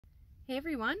Hey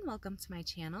everyone, welcome to my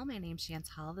channel. My name's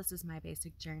Chantal. This is my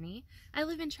basic journey. I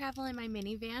live and travel in my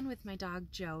minivan with my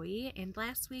dog Joey, and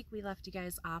last week we left you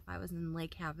guys off. I was in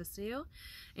Lake Havasu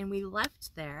and we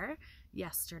left there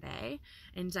yesterday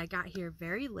and I got here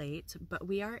very late, but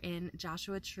we are in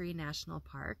Joshua Tree National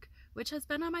Park, which has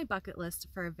been on my bucket list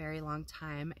for a very long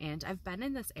time, and I've been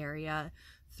in this area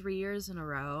 3 years in a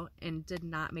row and did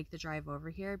not make the drive over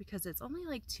here because it's only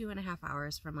like 2.5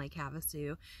 hours from Lake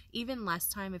Havasu, even less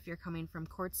time if you're coming from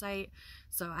Quartzsite.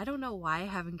 So I don't know why I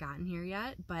haven't gotten here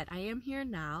yet, but I am here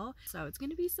now. So it's going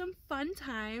to be some fun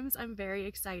times. I'm very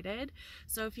excited.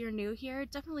 So if you're new here,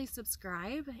 definitely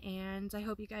subscribe, and I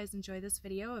hope you guys enjoy this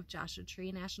video of Joshua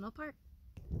Tree National Park.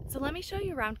 So let me show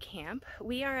you around camp.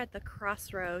 We are at the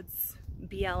Crossroads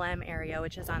BLM area,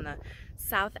 which is on the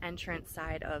south entrance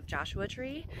side of Joshua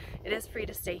Tree. It is free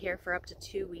to stay here for up to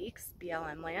 2 weeks,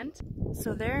 BLM land.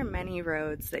 So there are many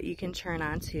roads that you can turn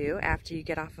onto after you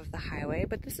get off of the highway,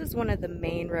 but this is one of the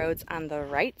main roads on the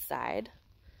right side.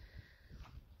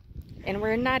 And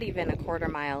we're not even a quarter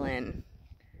mile in,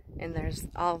 and there's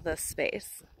all this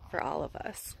space for all of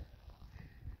us.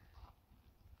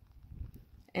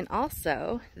 And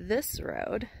also, this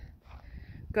road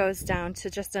goes down to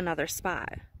just another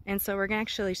spot. And so we're gonna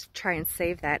actually try and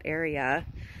save that area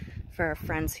for our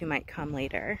friends who might come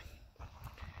later.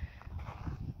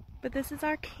 But this is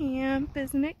our camp,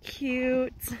 isn't it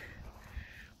cute?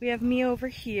 We have me over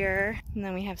here, and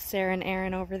then we have Sarah and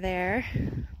Aaron over there,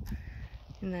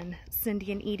 and then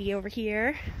Cindy and Edie over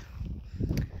here.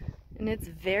 And it's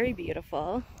very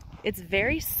beautiful. It's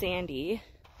very sandy,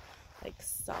 like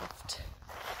soft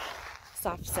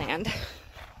sand.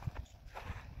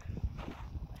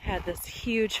 Had this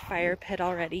huge fire pit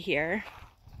already here.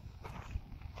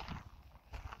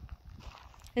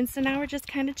 And so now we're just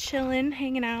kind of chilling,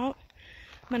 hanging out.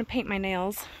 I'm gonna paint my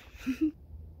nails.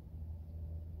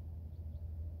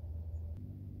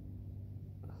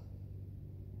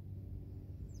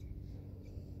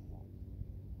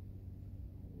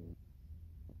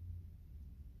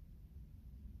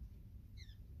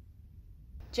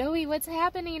 Joey, what's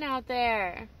happening out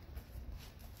there?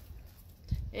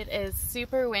 It is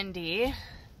super windy,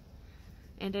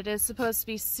 and it is supposed to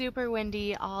be super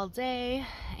windy all day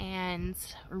and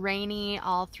rainy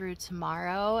all through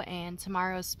tomorrow, and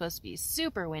tomorrow is supposed to be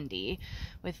super windy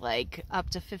with like up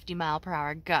to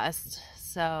 50-mile-per-hour gusts,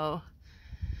 so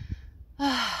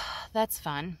that's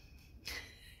fun.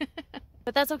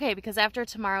 But that's okay because after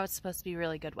tomorrow it's supposed to be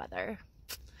really good weather.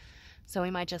 So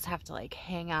we might just have to like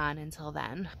hang on until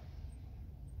then.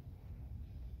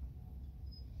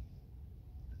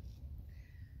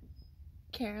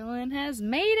 Carolyn has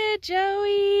made it,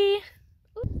 Joey!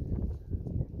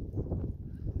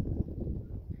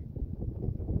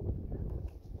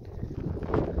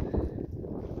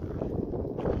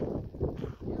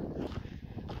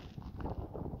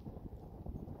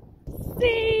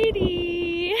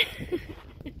 Sadie!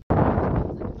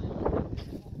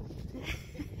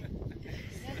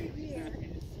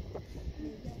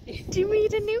 Did you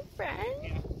meet a new friend?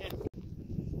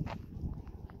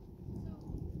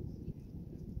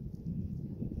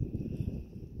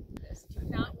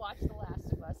 Do not watch The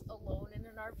Last of Us alone in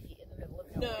an RV in the middle of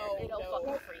nowhere. No, It'll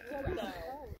fucking freak you out.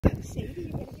 No. Sadie,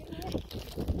 you gonna get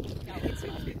No, it's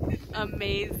fine.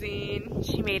 Amazing.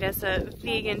 She made us a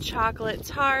vegan chocolate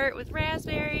tart with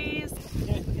raspberries.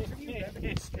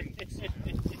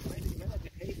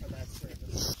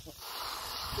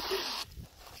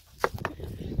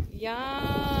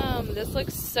 Yum! This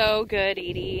looks so good,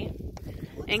 Edie.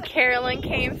 And Carolyn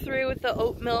came through with the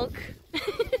oat milk,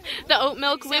 the oat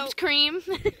milk whipped cream.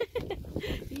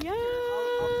 Yum!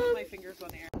 I'll put my fingers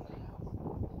on air.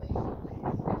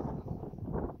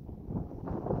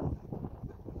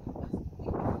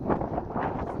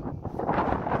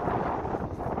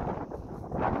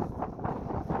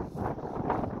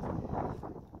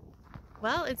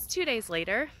 Well, it's 2 days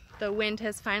later. The wind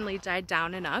has finally died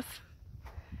down enough.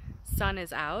 Sun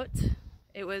is out.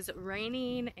 It was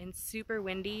raining and super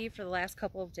windy for the last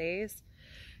couple of days,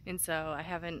 and so I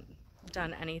haven't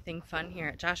done anything fun here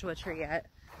at Joshua Tree yet.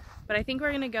 But I think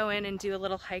we're gonna go in and do a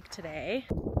little hike today.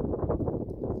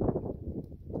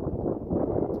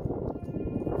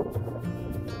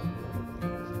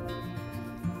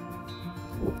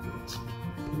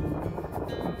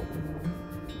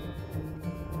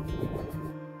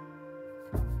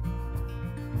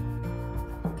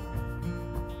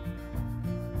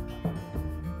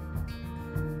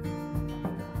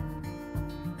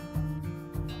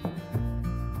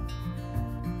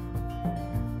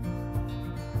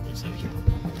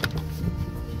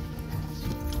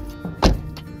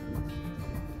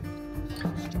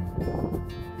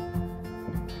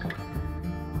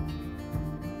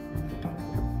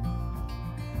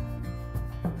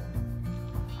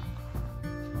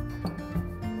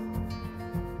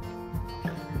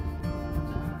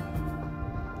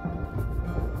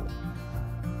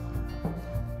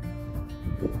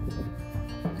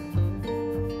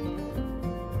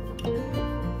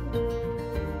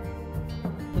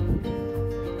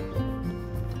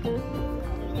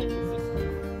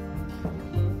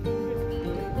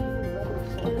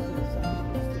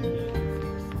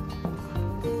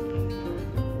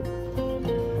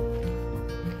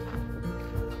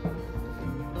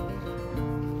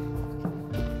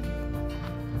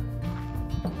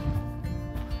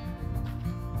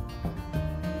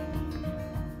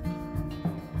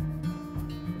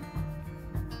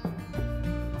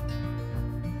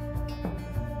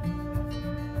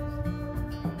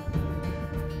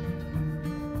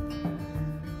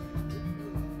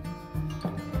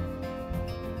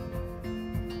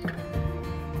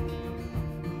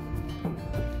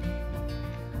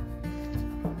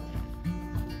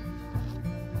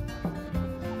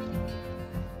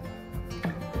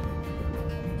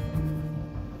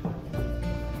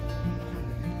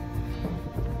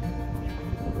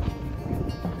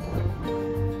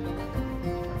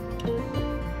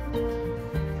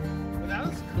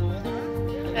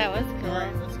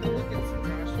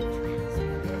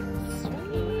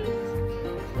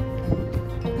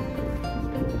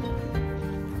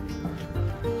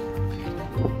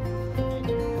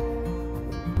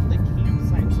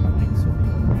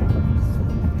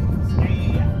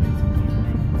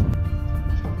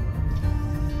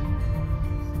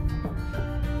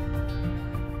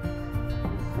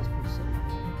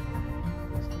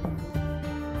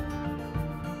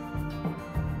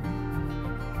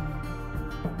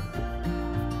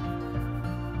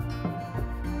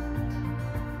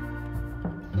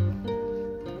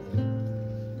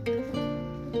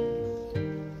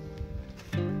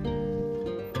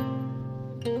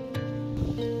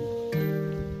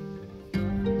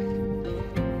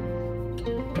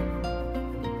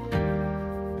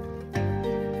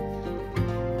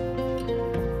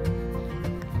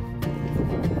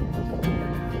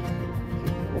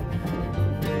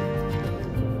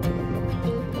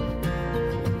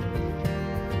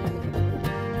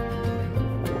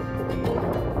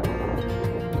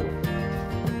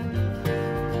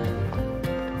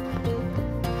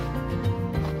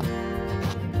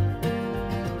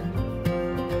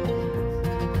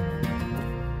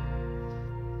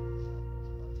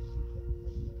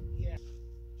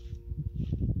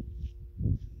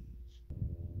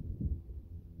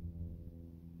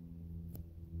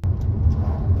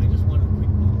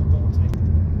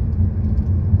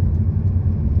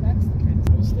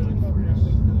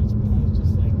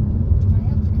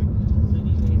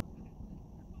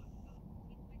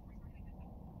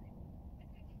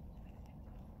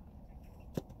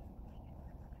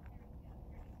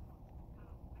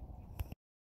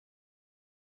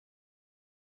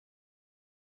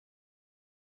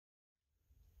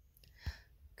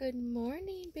 Good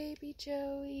morning, baby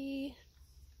Joey.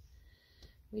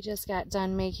 We just got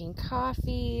done making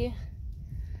coffee,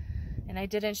 and I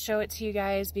didn't show it to you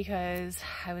guys because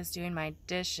I was doing my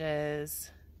dishes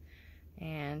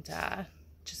and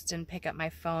just didn't pick up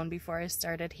my phone before I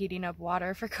started heating up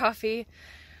water for coffee.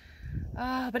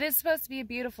 But it's supposed to be a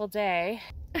beautiful day.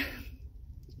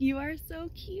 You are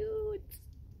so cute.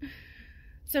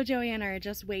 So Joey and I are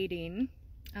just waiting.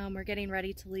 We're getting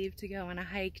ready to leave to go on a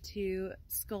hike to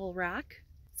Skull Rock.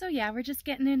 So yeah, we're just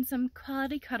getting in some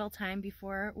quality cuddle time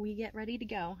before we get ready to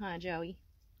go, huh, Joey?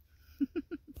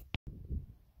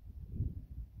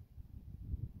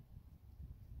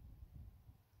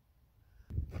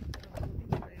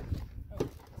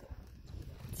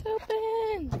 It's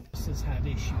open! This has had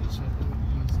issues with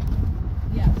using it.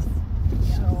 Yes.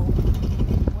 So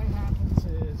what happens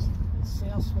is the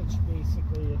sail switch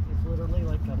basically it's literally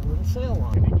like a little sail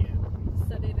line again.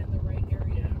 Set it in the right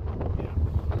area. Yeah.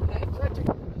 Okay. So I took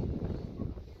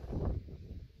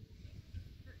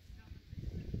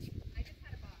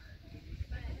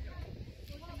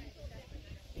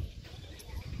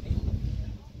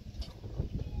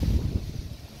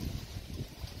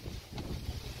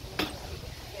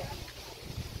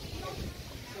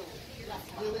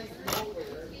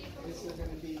This is going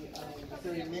to be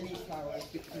very many flowers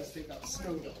because they got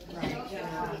snowed up. Right. I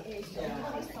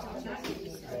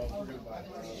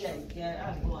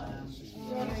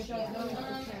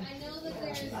know that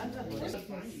there's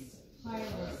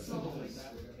tireless salt,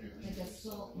 like a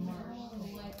salt marsh,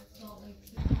 like Salt Lake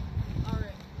City. All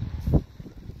right.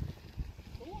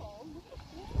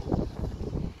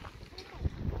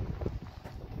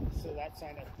 so that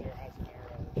sign up there has an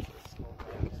arrow.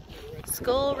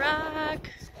 Skull Rock.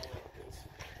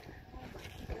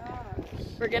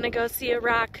 We're gonna go see a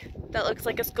rock that looks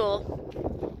like a skull.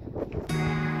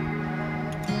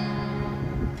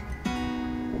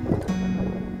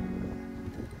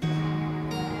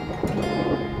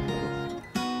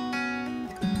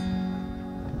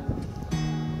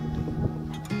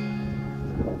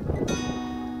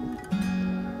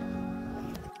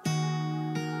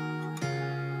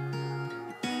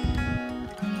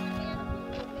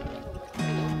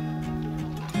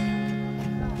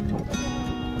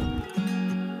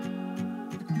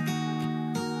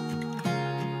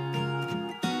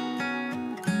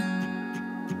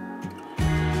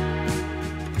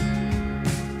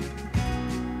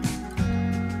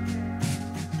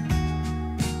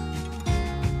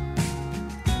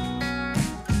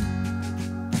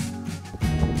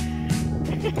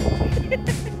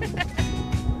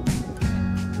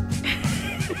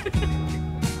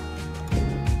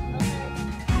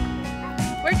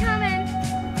 We're coming.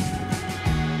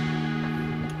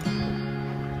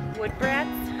 Wood brats.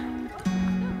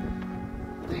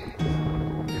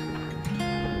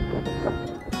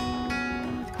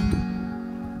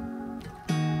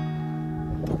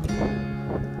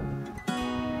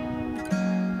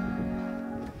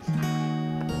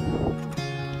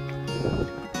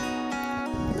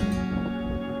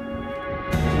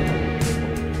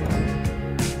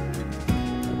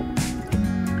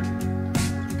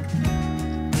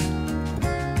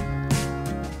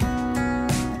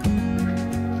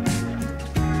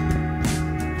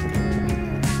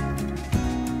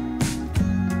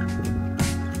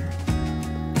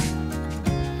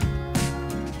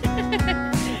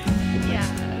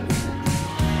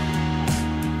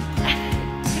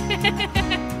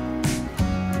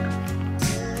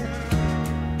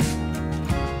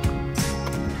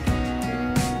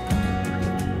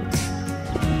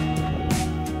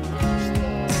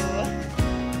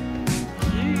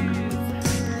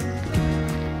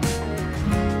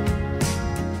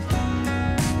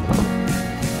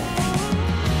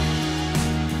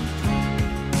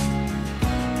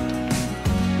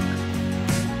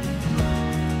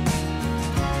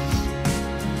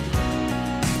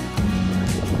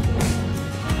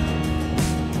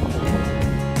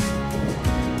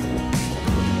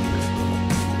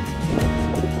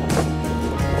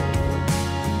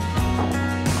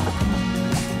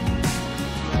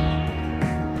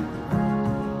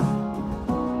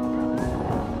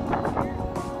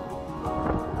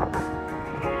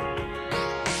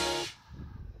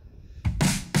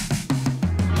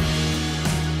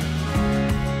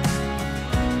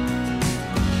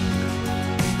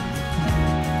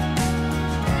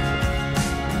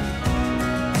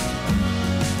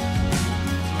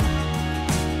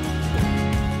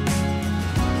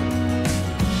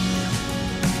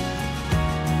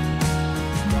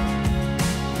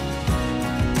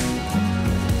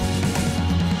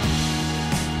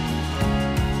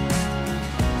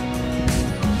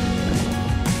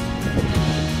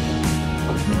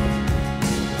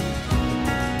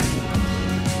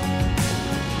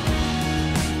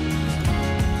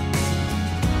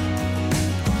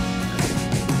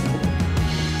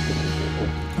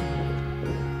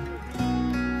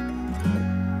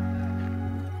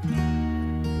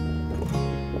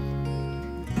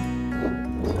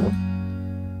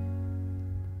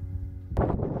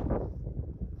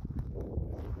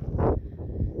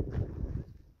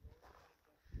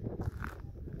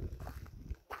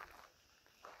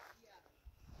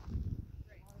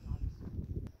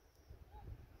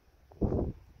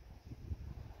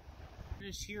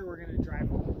 finish here, we're going to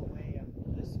drive all the way up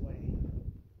this way.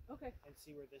 Okay. And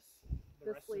see where the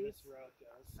This rest leads. of this road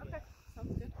goes. Okay.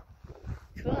 Sounds good.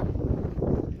 Cool.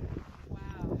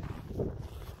 Wow.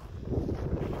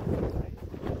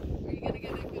 Are you gonna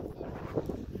get a good photo?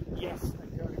 Yes, I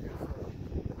got a good photo.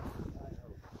 I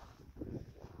hope.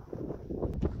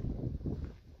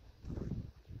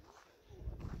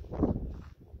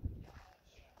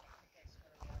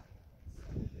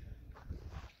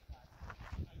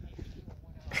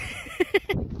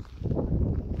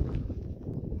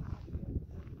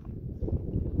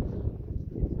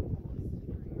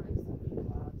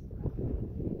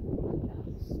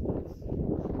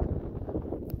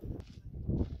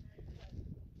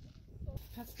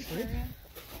 Pescatarian?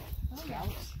 Oh yeah.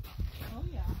 Oh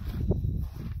yeah.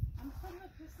 I'm from the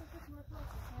Pacific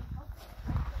Northwest. I can't help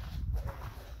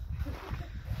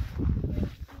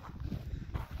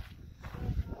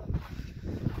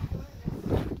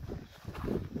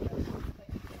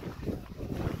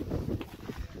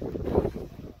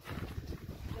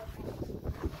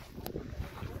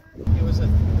It was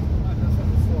enough of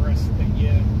a forest that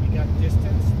you got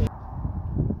distance.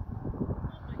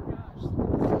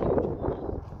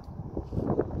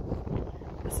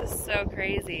 This is so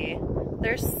crazy.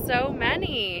 There's so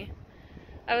many.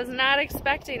 I was not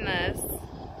expecting this.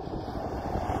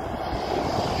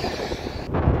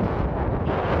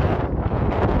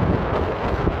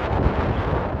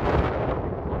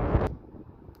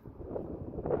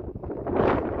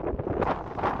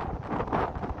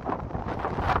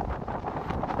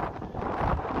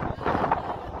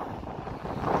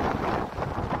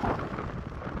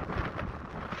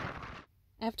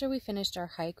 After we finished our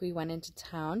hike, we went into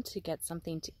town to get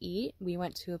something to eat. We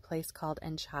went to a place called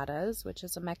Enchiladas, which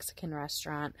is a Mexican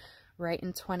restaurant right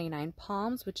in 29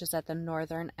 Palms, which is at the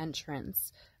northern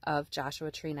entrance of Joshua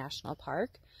Tree National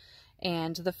Park.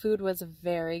 And the food was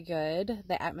very good.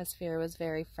 The atmosphere was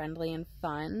very friendly and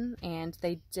fun, and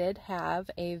they did have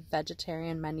a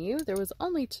vegetarian menu. There was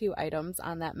only 2 items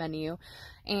on that menu,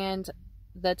 and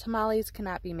the tamales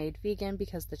cannot be made vegan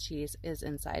because the cheese is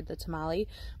inside the tamale,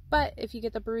 but if you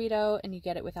get the burrito and you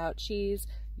get it without cheese,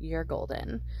 you're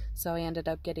golden. So I ended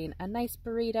up getting a nice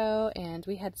burrito, and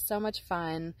we had so much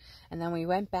fun. And then we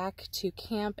went back to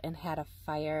camp and had a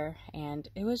fire, and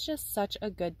it was just such a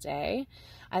good day.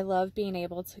 I love being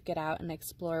able to get out and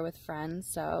explore with friends,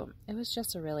 so it was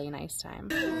just a really nice time.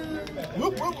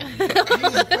 Whoop, whoop.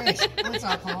 Jesus Christ. What's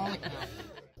alcoholic now?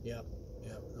 Yep.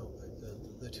 No,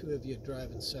 the 2 of you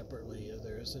driving separately,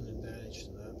 there is an advantage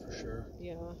to that for sure.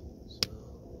 Yeah. So.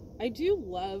 I do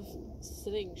love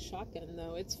sitting shotgun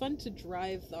though. It's fun to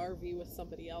drive the RV with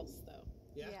somebody else though.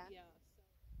 Yeah. Yeah.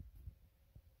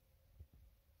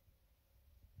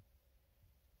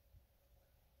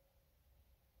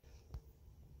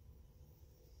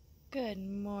 Good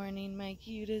morning, my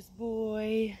cutest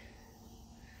boy.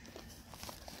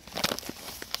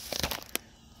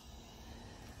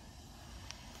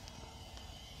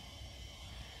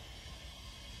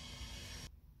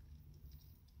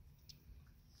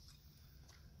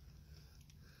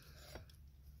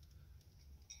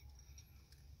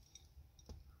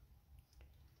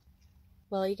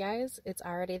 Well, you guys, it's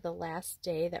already the last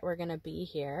day that we're going to be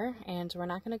here, and we're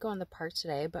not going to go in the park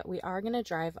today, but we are going to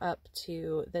drive up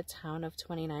to the town of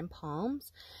 29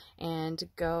 Palms and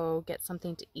go get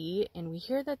something to eat. And we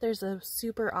hear that there's a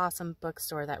super awesome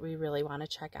bookstore that we really want to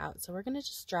check out. So we're going to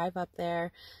just drive up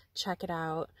there, check it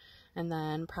out, and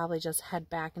then probably just head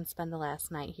back and spend the last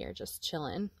night here just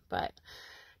chilling. But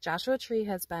Joshua Tree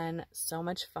has been so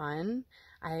much fun.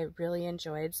 I really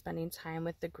enjoyed spending time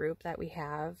with the group that we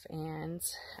have, and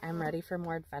I'm ready for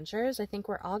more adventures. I think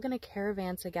we're all going to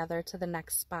caravan together to the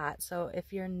next spot, so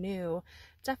if you're new,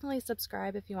 definitely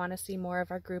subscribe if you want to see more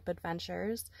of our group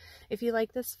adventures. If you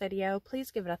like this video, please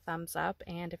give it a thumbs up,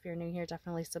 and if you're new here,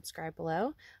 definitely subscribe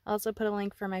below. I'll also put a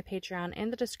link for my Patreon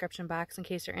in the description box in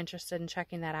case you're interested in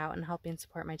checking that out and helping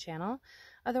support my channel.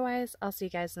 Otherwise, I'll see you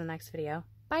guys in the next video.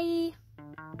 Bye!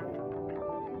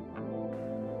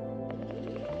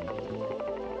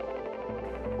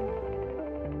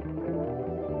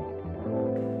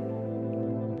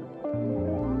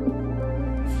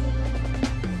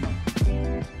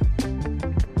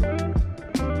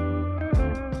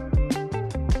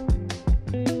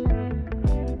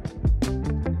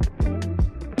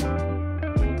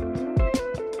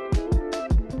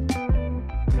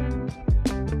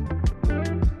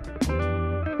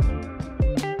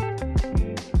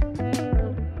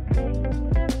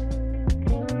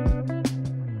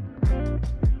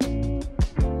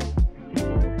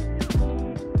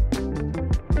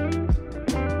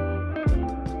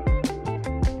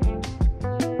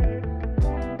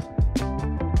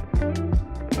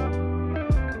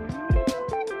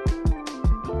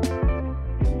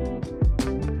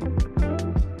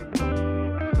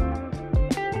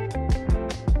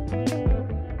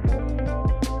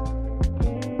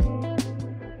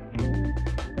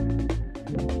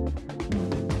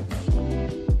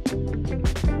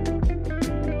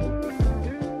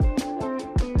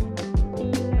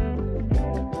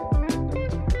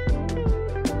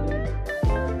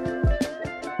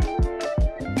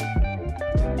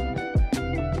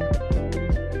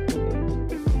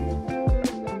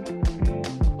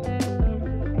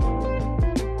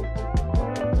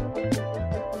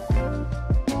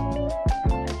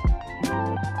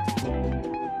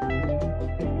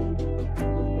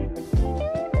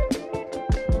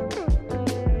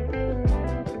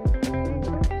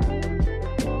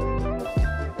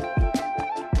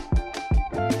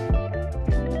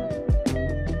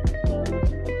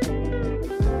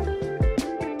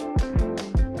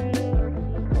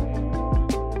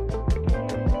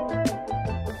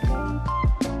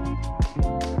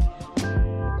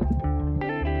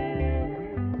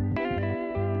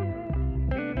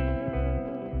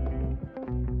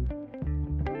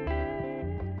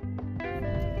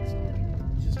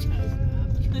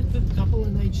 A couple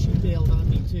of nights she bailed on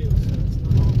me too, so it's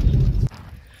not all me.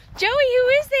 Joey, who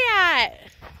is that?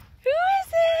 Who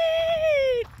is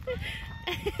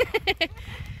it?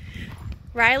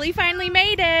 Riley finally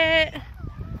made it.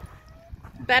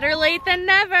 Better late than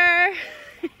never.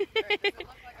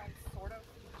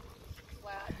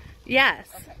 Yes.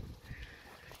 Okay.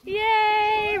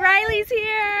 Yay, Riley's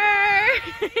here.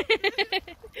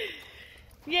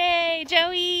 Yay,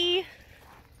 Joey.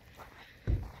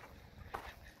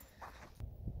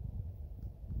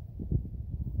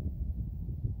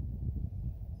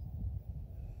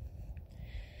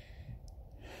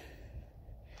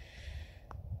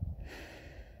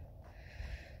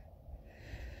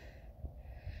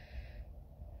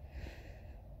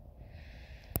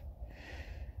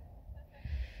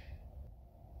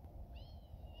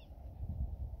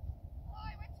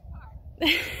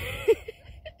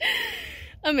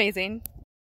 Amazing.